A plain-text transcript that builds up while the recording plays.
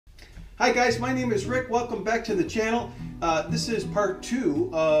Hi guys, my name is Rick. Welcome back to the channel. This is part 2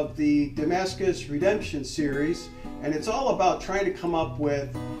 of the Damascus Redemption series, and it's all about trying to come up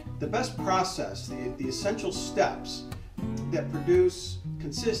with the best process, the essential steps that produce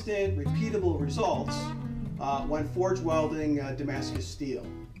consistent, repeatable results when forge welding Damascus steel.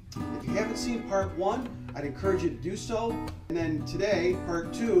 If you haven't seen part 1, I'd encourage you to do so. And then today,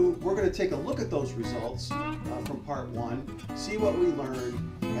 part 2, we're going to take a look at those results from part 1, see what we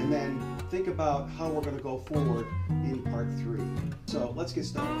learned, and then think about how we're going to go forward in part 3. So let's get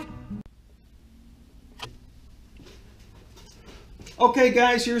started. Okay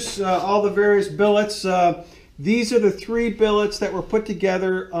guys, here's all the various billets. These are the 3 billets that were put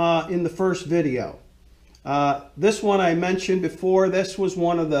together in the first video. This one I mentioned before. This was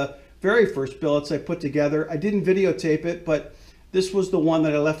one of the very first billets I put together. I didn't videotape it, but this was the one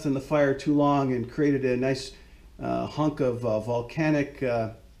that I left in the fire too long and created a nice hunk of volcanic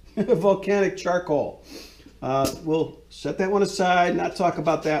volcanic charcoal. We'll set that one aside, not talk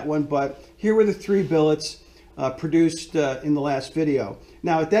about that one, but here were the 3 billets produced in the last video.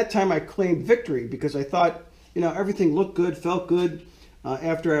 Now at that time I claimed victory because I thought, you know, everything looked good, felt good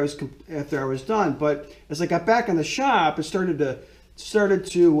after I was done. But as I got back in the shop, I started to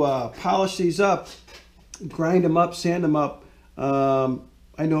polish these up, grind them up, sand them up.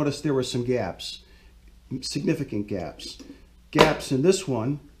 I noticed there were some gaps, significant gaps in this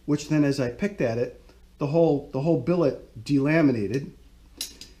one, which then as I picked at it, the whole billet delaminated.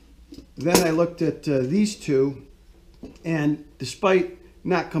 Then I looked at these 2, and despite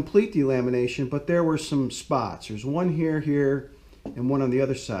not complete delamination, but there were some spots. There's one here, and one on the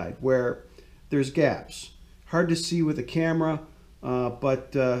other side where there's gaps. Hard to see with the camera,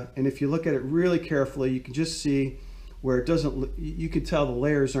 and if you look at it really carefully, you can just see where it doesn't. You can tell the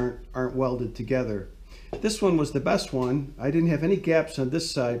layers aren't welded together. This one was the best one. I didn't have any gaps on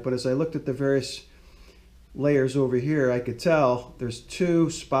this side, but as I looked at the various layers over here, I could tell there's 2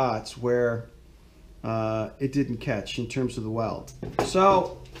 spots where it didn't catch in terms of the weld.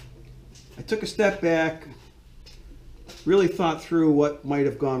 So I took a step back, really thought through what might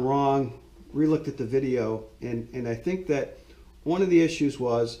have gone wrong, re-looked at the video, and I think that one of the issues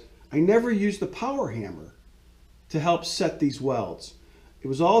was I never used the power hammer to help set these welds. It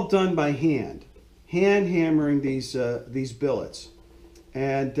was all done by hand hammering these billets,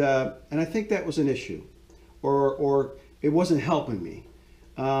 and I think that was an issue, or it wasn't helping me.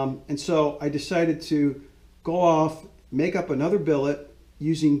 And so I decided to go off, make up another billet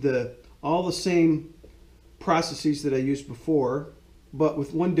using all the same processes that I used before, but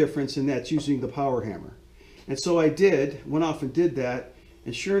with one difference, and that's using the power hammer. And so I went off and did that,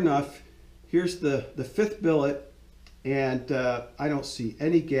 and sure enough, here's the 5th billet, and I don't see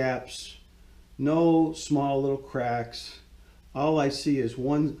any gaps, no small little cracks. All I see is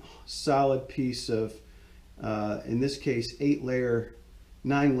one solid piece of, in this case,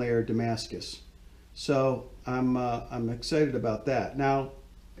 9-layer Damascus. So I'm excited about that. Now,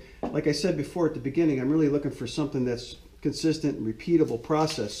 like I said before at the beginning, I'm really looking for something that's consistent and repeatable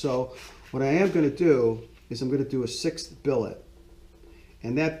process. So what I am going to do is I'm going to do a 6th billet,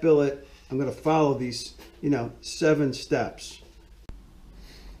 and that billet I'm going to follow these 7 steps.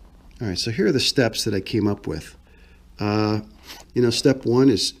 All right, so here are the steps that I came up with. Step 1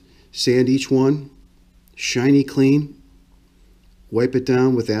 is sand each one, shiny clean, wipe it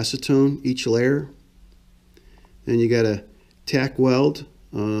down with acetone each layer. Then you got to tack weld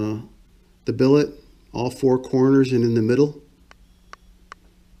the billet, all 4 corners and in the middle,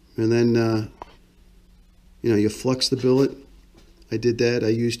 and then you flux the billet. I did that. I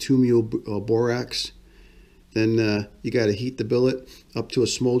used 2 mule borax. Then you got to heat the billet up to a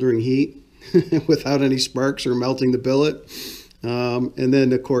smoldering heat without any sparks or melting the billet. And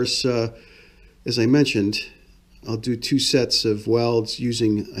then of course, as I mentioned, I'll do 2 sets of welds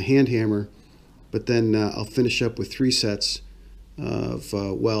using a hand hammer, but then I'll finish up with 3 sets of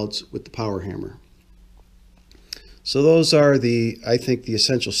welds with the power hammer. So those are I think the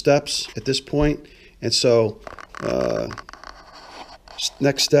essential steps at this point. And so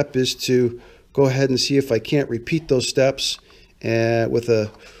next step is to go ahead and see if I can't repeat those steps with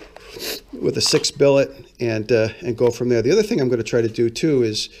a 6th billet and go from there. The other thing I'm going to try to do too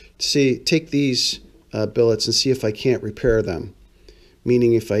is take these billets and see if I can't repair them.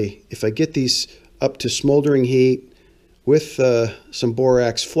 Meaning if I get these up to smoldering heat with some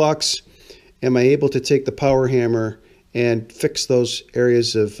borax flux, am I able to take the power hammer and fix those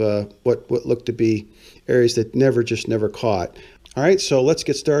areas of what looked to be areas that never caught. All right, so let's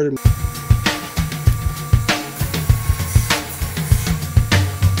get started.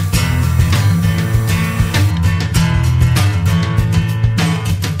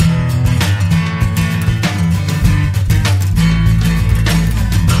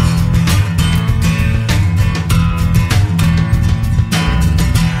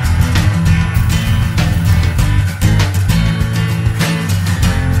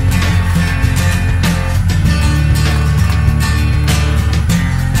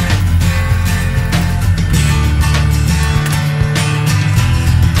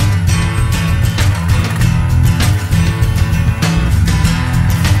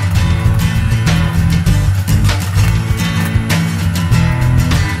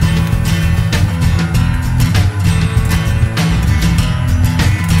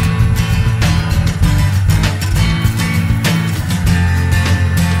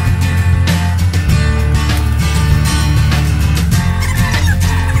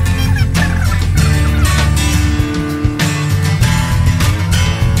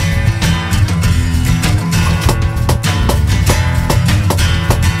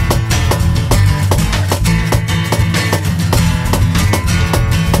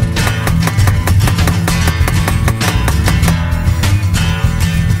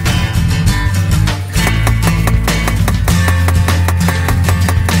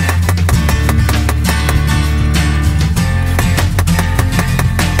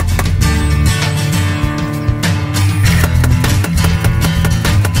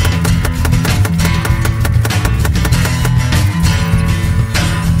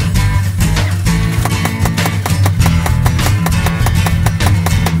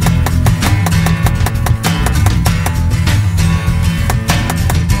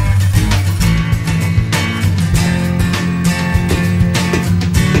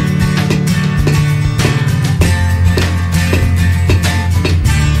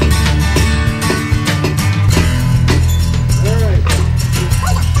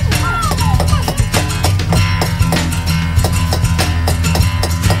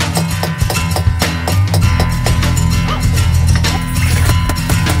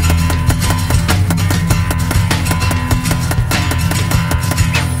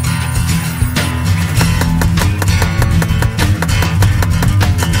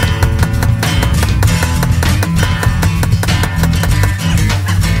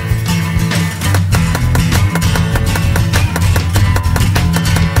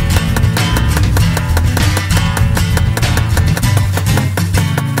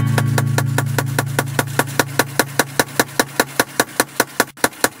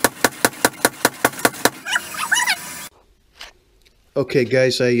 Okay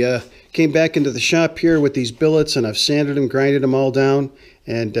guys, I came back into the shop here with these billets, and I've sanded them, grinded them all down,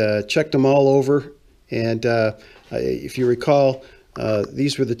 and checked them all over. And if you recall,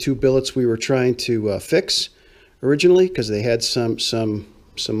 these were the two billets we were trying to fix originally, because they had some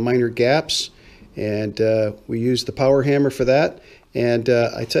minor gaps, and we used the power hammer for that. And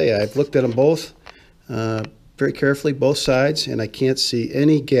I tell you, I've looked at them both very carefully, both sides, and I can't see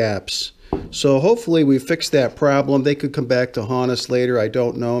any gaps. So hopefully we fixed that problem. They could come back to haunt us later. I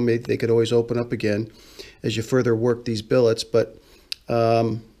don't know. Maybe they could always open up again as you further work these billets. But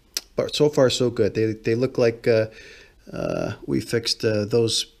so far so good. They look like we fixed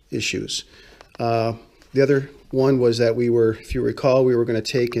those issues. The other one was that we were, if you recall, we were going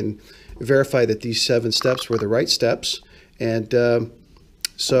to take and verify that these 7 steps were the right steps. And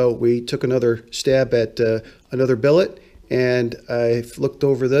so we took another stab at another billet. And I've looked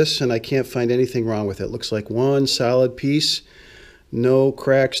over this and I can't find anything wrong with it. It looks like one solid piece, no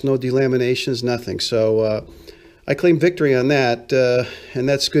cracks, no delaminations, nothing. So I claim victory on that, and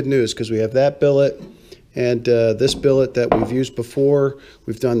that's good news, because we have that billet and this billet that we've used before.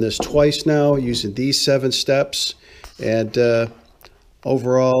 We've done this twice now using these 7 steps, and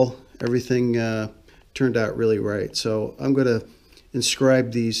overall everything turned out really right. So I'm going to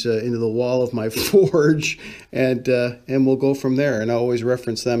inscribe these into the wall of my forge, and we'll go from there. And I always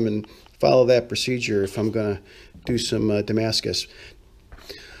reference them and follow that procedure if I'm going to do some Damascus.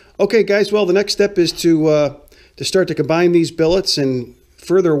 Okay, guys. Well, the next step is to start to combine these billets and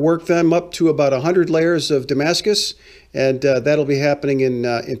further work them up to about 100 layers of Damascus, and that'll be happening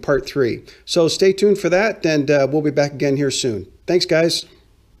in part 3. So stay tuned for that, and we'll be back again here soon. Thanks, guys.